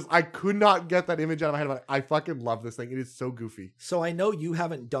 hardcore, just I could not get that image out of my head. But I fucking love this thing. It is so goofy. So I know you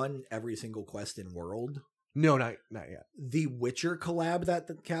haven't done every single quest in World. No, not yet. The Witcher collab that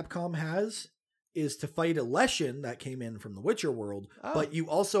the Capcom has is to fight a Leshen that came in from the Witcher world, Oh. but you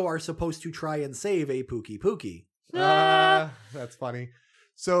also are supposed to try and save a Pookie Pookie. That's funny.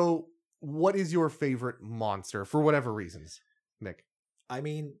 So, what is your favorite monster for whatever reasons, Nick? I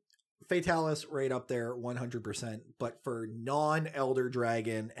mean, Fatalis right up there 100%, but for non-Elder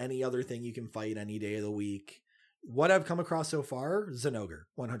Dragon, any other thing you can fight any day of the week. What I've come across so far, Zenogre,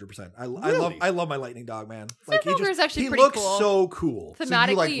 100%. I love my lightning dog, man. Like Zenogre's actually he pretty looks cool. so cool. So you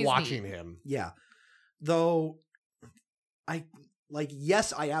Thematically, like he's watching neat. him. Yeah. Though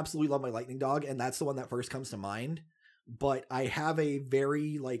yes, I absolutely love my lightning dog, and that's the one that first comes to mind. But I have a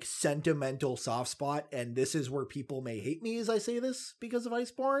very sentimental soft spot, and this is where people may hate me as I say this because of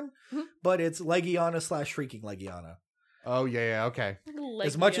Iceborne. Mhm. But it's Legiana / Shrieking Legiana. Oh yeah, okay.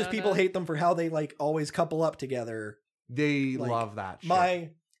 As much as people Legiana. hate them for how they always couple up together, They Like, love that.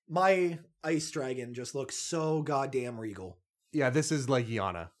 Shit. my ice dragon just looks so goddamn regal. Yeah, this is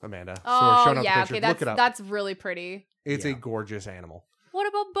Legiana, Amanda. So we're Oh showing up the yeah, pictures. okay, Look it up. that's really pretty. It's a Yeah. gorgeous animal. What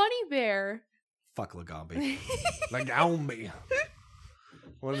about Bunny Bear? Fuck Lagambi. Legalme.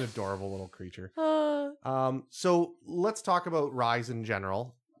 What an adorable little creature. Uh, So let's talk about Rise in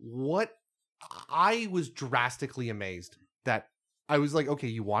general. What I was drastically amazed that I was like, okay,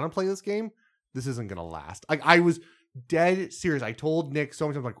 you want to play this game? This isn't gonna last. Like I was dead serious. I told Nick so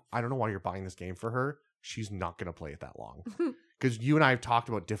many times, like, I don't know why you're buying this game for her. She's not gonna play it that long. Because you and I have talked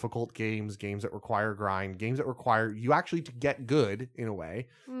about difficult games that require grind, games that require you actually to get good in a way,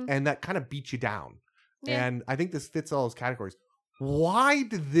 Mm. and that kind of beat you down. Yeah. And I think this fits all those categories. Why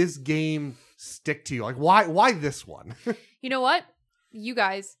did this game stick to you? Like, why this one? You know what? You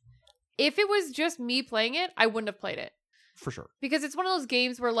guys, if it was just me playing it, I wouldn't have played it. For sure. Because it's one of those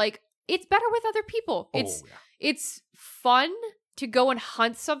games where it's better with other people. Oh, It's yeah. it's fun to go and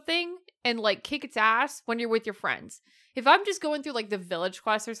hunt something and kick its ass when you're with your friends. If I'm just going through the village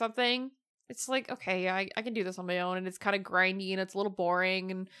quest or something, it's okay, yeah, I can do this on my own, and it's kind of grindy and it's a little boring,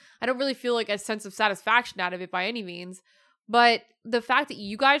 and I don't really feel a sense of satisfaction out of it by any means. But the fact that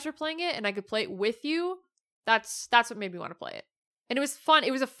you guys are playing it and I could play it with you, that's what made me want to play it. And it was fun.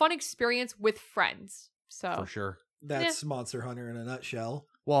 It was a fun experience with friends. So For sure. That's Monster Hunter in a nutshell.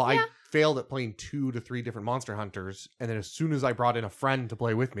 Well, Yeah. I failed at playing 2 to 3 different Monster Hunters, and then as soon as I brought in a friend to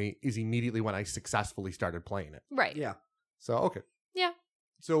play with me is immediately when I successfully started playing it. right. Yeah. So, okay. Yeah.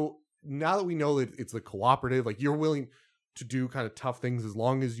 So now that we know that it's the cooperative, like you're willing to do kind of tough things as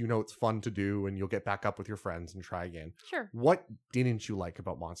long as you know it's fun to do and you'll get back up with your friends and try again. Sure. What didn't you like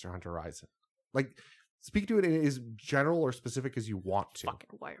about Monster Hunter Rise? Like, speak to it in as general or specific as you want to.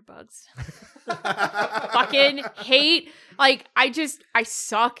 Fucking wire bugs. Fucking hate. Like, I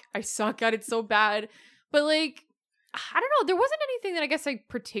suck. I suck at it so bad. But like, I don't know. There wasn't anything that I guess I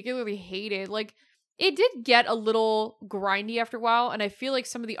particularly hated. Like, it did get a little grindy after a while, and I feel like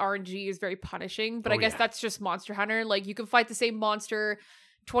some of the RNG is very punishing, but Oh, I guess yeah. that's just Monster Hunter. Like, you can fight the same monster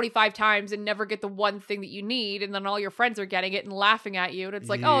 25 times and never get the one thing that you need, and then all your friends are getting it and laughing at you, and it's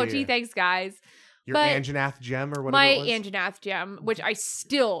like, oh, gee, Yeah. thanks, guys. Your But Anjanath gem or whatever My it was? Anjanath gem, which I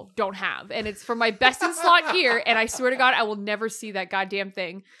still don't have, and it's for my best in slot gear, and I swear to God, I will never see that goddamn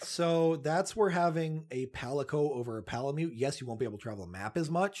thing. So that's where having a Palico over a Palamute, yes, you won't be able to travel the map as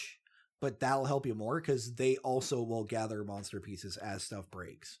much, but that'll help you more because they also will gather monster pieces as stuff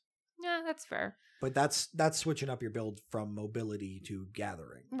breaks. Yeah, that's fair. But that's switching up your build from mobility to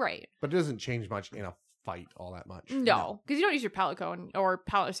gathering. Right. But it doesn't change much in a fight all that much. No, because you don't use your Palico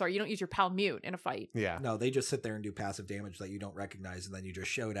you don't use your Palamute in a fight. Yeah. No, they just sit there and do passive damage that you don't recognize, and then you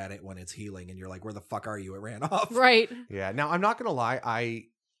just shout at it when it's healing, and you're like, where the fuck are you? It ran off. Right. Yeah. Now, I'm not going to lie.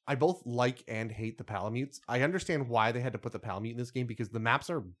 I both like and hate the Palamutes. I understand why they had to put the Palamute in this game because the maps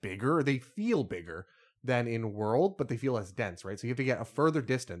are bigger. They feel bigger than in World, but they feel less dense, right? So you have to get a further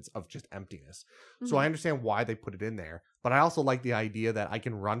distance of just emptiness. So I understand why they put it in there. But I also like the idea that I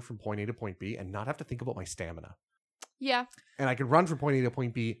can run from point A to point B and not have to think about my stamina. Yeah. And I can run from point A to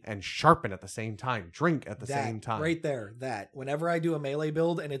point B and sharpen at the same time, drink at the same time. Right there, that. Whenever I do a melee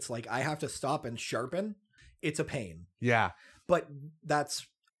build and it's like I have to stop and sharpen, it's a pain. Yeah. But that's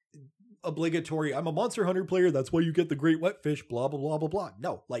obligatory. I'm a Monster Hunter player. That's why you get the great wet fish, blah, blah, blah, blah, blah.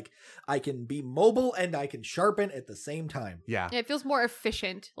 No, like I can be mobile and I can sharpen at the same time. Yeah. It feels more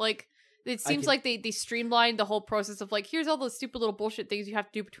efficient. Like, it seems like they streamlined the whole process of like, here's all those stupid little bullshit things you have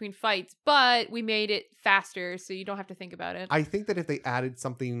to do between fights, but we made it faster so you don't have to think about it. I think that if they added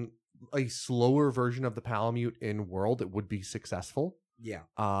something, a slower version of the Palamute in World, it would be successful. Yeah.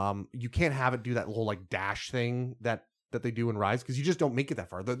 You can't have it do that little like dash thing that they do in Rise because you just don't make it that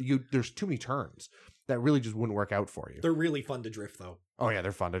far. There's too many turns that really just wouldn't work out for you. They're really fun to drift though. Oh yeah,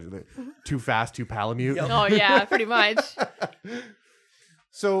 they're fun to do. Too fast, too Palamute. Yep. Oh yeah, pretty much.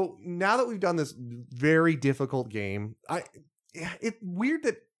 So now that we've done this very difficult game, it's weird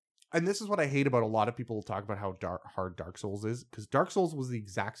that, and this is what I hate about a lot of people talk about how hard Dark Souls is, because Dark Souls was the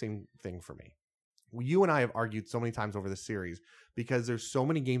exact same thing for me. You and I have argued so many times over this series because there's so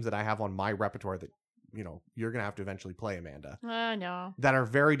many games that I have on my repertoire that, you know, you're going to have to eventually play, Amanda, No. that are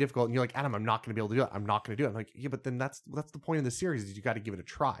very difficult. And you're like, Adam, I'm not going to be able to do it. I'm not going to do it. I'm like, yeah, but then that's the point of the series is you got to give it a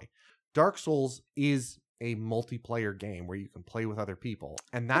try. Dark Souls is a multiplayer game where you can play with other people.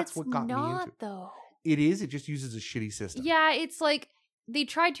 And that's what got me into it. Though. It is. It just uses a shitty system. Yeah, it's like they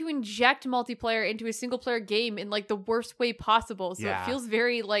tried to inject multiplayer into a single player game in like the worst way possible. So Yeah. it feels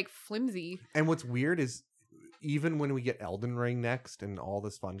very like flimsy. And what's weird is even when we get Elden Ring next and all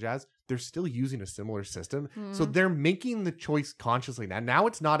this fun jazz, they're still using a similar system. So they're making the choice consciously. Now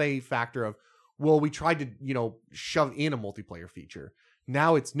it's not a factor of, well, we tried to, you know, shove in a multiplayer feature.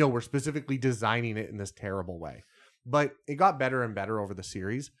 Now it's, no, we're specifically designing it in this terrible way. But it got better and better over the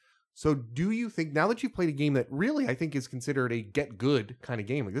series. So do you think, now that you've played a game that really I think is considered a get good kind of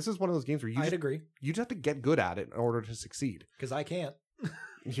game, like this is one of those games where I'd agree. you just have to get good at it in order to succeed. Because I can't.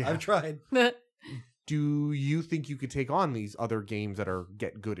 Yeah. I've tried. Do you think you could take on these other games that are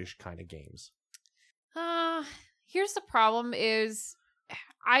get goodish kind of games? Here's the problem is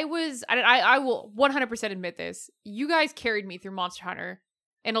I will 100% admit this. You guys carried me through Monster Hunter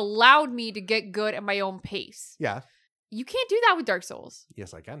and allowed me to get good at my own pace. Yeah. You can't do that with Dark Souls.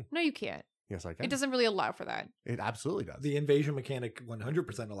 Yes, I can. No, you can't. Yes, I can. It doesn't really allow for that. It absolutely does. The invasion mechanic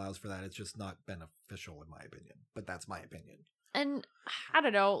 100% allows for that. It's just not beneficial in my opinion. But that's my opinion. And I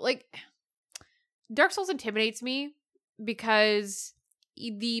don't know, like Dark Souls intimidates me because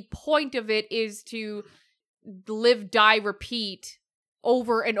the point of it is to live, die, repeat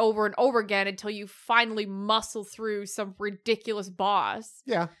over and over and over again until you finally muscle through some ridiculous boss.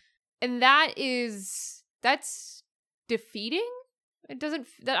 Yeah. And that's defeating. It doesn't,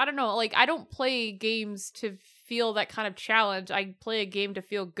 I don't know, like I don't play games to feel that kind of challenge. I play a game to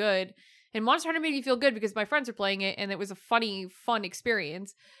feel good. And Monster Hunter made me feel good because my friends are playing it and it was a fun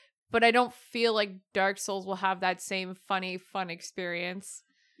experience. but I don't feel like Dark Souls will have that same funny, fun experience.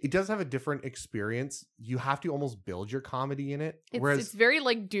 It does have a different experience. You have to almost build your comedy in it. It's very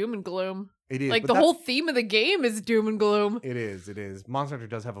like doom and gloom. It is. Like but the that's- whole theme of the game is doom and gloom. It is. It is. Monster Hunter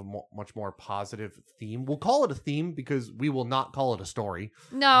does have a much more positive theme. We'll call it a theme because we will not call it a story.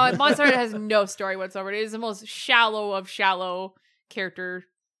 No, Monster Hunter has no story whatsoever. It is the most shallow of shallow character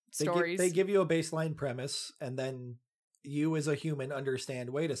stories. They give you a baseline premise, and then you as a human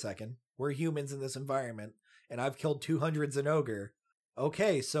understand, wait a second, we're humans in this environment, and I've killed 200 Zenogre.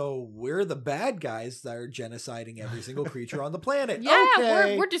 Okay, so we're the bad guys that are genociding every single creature on the planet. Yeah,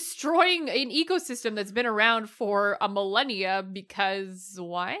 okay. we're destroying an ecosystem that's been around for a millennia because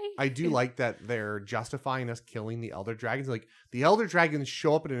why? I do like that they're justifying us killing the Elder Dragons. Like, the Elder Dragons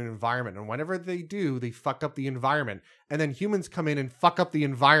show up in an environment, and whenever they do, they fuck up the environment. And then humans come in and fuck up the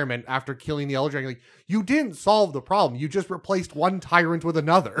environment after killing the Elder Dragon. Like, you didn't solve the problem. You just replaced one tyrant with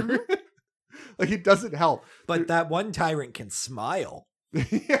another. Mm-hmm. Like, it doesn't help. But that one tyrant can smile.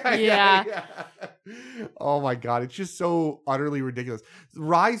 yeah. Oh my god, it's just so utterly ridiculous.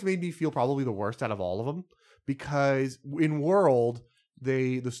 Rise made me feel probably the worst out of all of them because in World,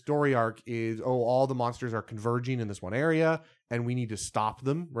 the story arc is all the monsters are converging in this one area and we need to stop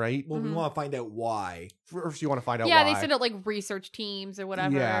them, right? Well, we want to find out why. First, you want to find out Yeah, why. they send out like research teams or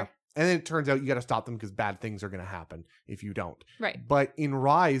whatever. Yeah. And then it turns out you got to stop them because bad things are going to happen if you don't. Right. But in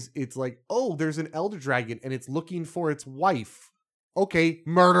Rise, it's like, oh, there's an Elder Dragon and it's looking for its wife. Okay,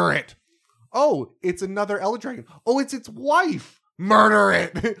 murder it. Oh, it's another Elder Dragon. Oh, it's its wife. Murder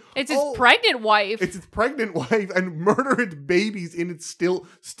it. It's his pregnant wife. It's its pregnant wife and murder its babies in its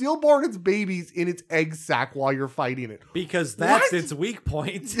stillborn its babies in its egg sac while you're fighting it. Because that's What? its weak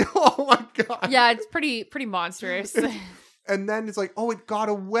point. Oh my god. Yeah, it's pretty monstrous. And then it's like, oh, it got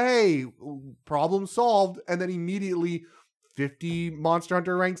away. Problem solved. And then immediately 50 Monster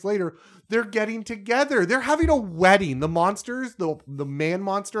Hunter ranks later, they're getting together. They're having a wedding. The monsters, the man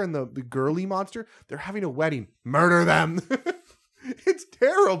monster and the girly monster, they're having a wedding. Murder them. It's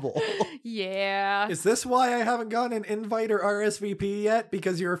terrible. Yeah. Is this why I haven't gotten an invite or RSVP yet?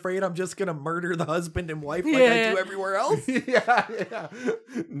 Because you're afraid I'm just going to murder the husband and wife like I do everywhere else? yeah.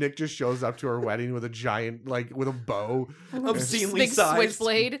 Nick just shows up to her wedding with a giant, like, with a bow. Obscenely Big sized.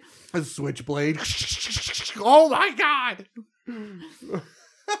 switchblade. A switchblade. Oh my god.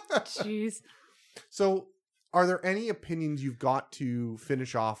 Jeez. So, are there any opinions you've got to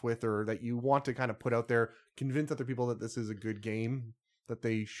finish off with or that you want to kind of put out there, convince other people that this is a good game, that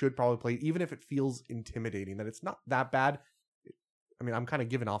they should probably play, even if it feels intimidating, that it's not that bad? I mean, I'm kind of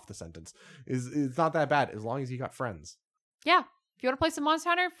giving off the sentence. It's not that bad as long as you got friends. Yeah. If you want to play some Monster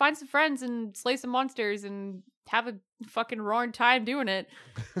Hunter, find some friends and slay some monsters and have a fucking roaring time doing it.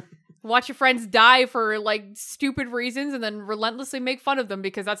 Watch your friends die for like stupid reasons and then relentlessly make fun of them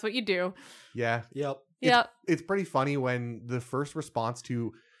because that's what you do. Yeah. Yep. It's pretty funny when the first response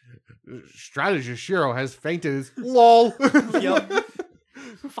to strategist Shiro has fainted is lol. Yep.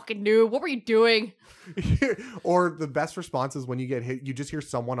 Fucking noob. What were you doing? Or the best response is when you get hit, you just hear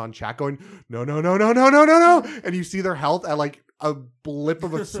someone on chat going, no. And you see their health at like a blip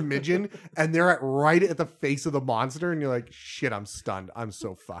of a smidgen and they're right at the face of the monster. And you're like, shit, I'm stunned. I'm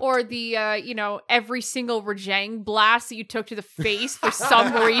so fucked. Or the, every single Rajang blast that you took to the face for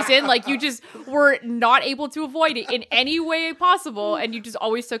some reason. Like you just were not able to avoid it in any way possible. And you just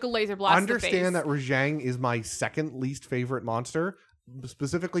always took a laser blast Understand to the face. that Rajang is my second least favorite monster.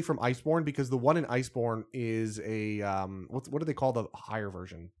 Specifically from Iceborne, because the one in Iceborne is a what do they call the higher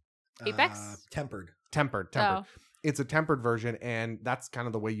version? Apex? Tempered. Tempered. Oh. It's a tempered version, and that's kind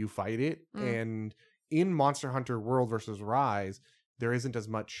of the way you fight it. And in Monster Hunter World versus Rise, there isn't as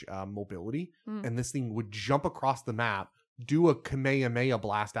much mobility, and this thing would jump across the map, do a Kamehameha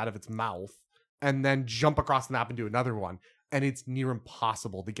blast out of its mouth, and then jump across the map and do another one. And it's near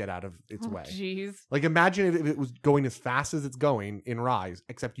impossible to get out of its way. Jeez. Like, imagine if it was going as fast as it's going in Rise,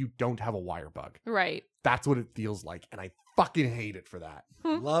 except you don't have a wire bug. Right. That's what it feels like, and I fucking hate it for that.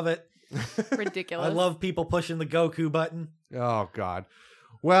 Love it. Ridiculous. I love people pushing the Goku button. Oh God.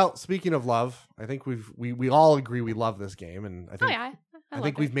 Well, speaking of love, I think we all agree we love this game, and I think I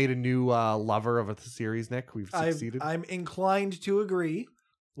think we've made a new lover of the series. Nick, we've succeeded. I'm inclined to agree.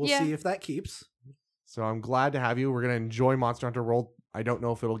 We'll see if that keeps. So I'm glad to have you. We're gonna enjoy Monster Hunter World. I don't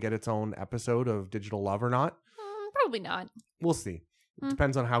know if it'll get its own episode of Digital Love or not. Probably not. We'll see. It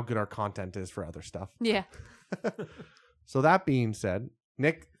depends on how good our content is for other stuff. Yeah. So that being said,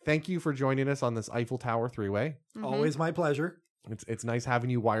 Nick, thank you for joining us on this Eiffel Tower three-way. Always my pleasure. It's nice having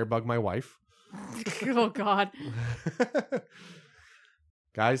you wire bug my wife. Oh God.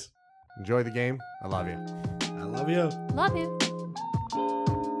 Guys, enjoy the game. I love you. I love you. Love you.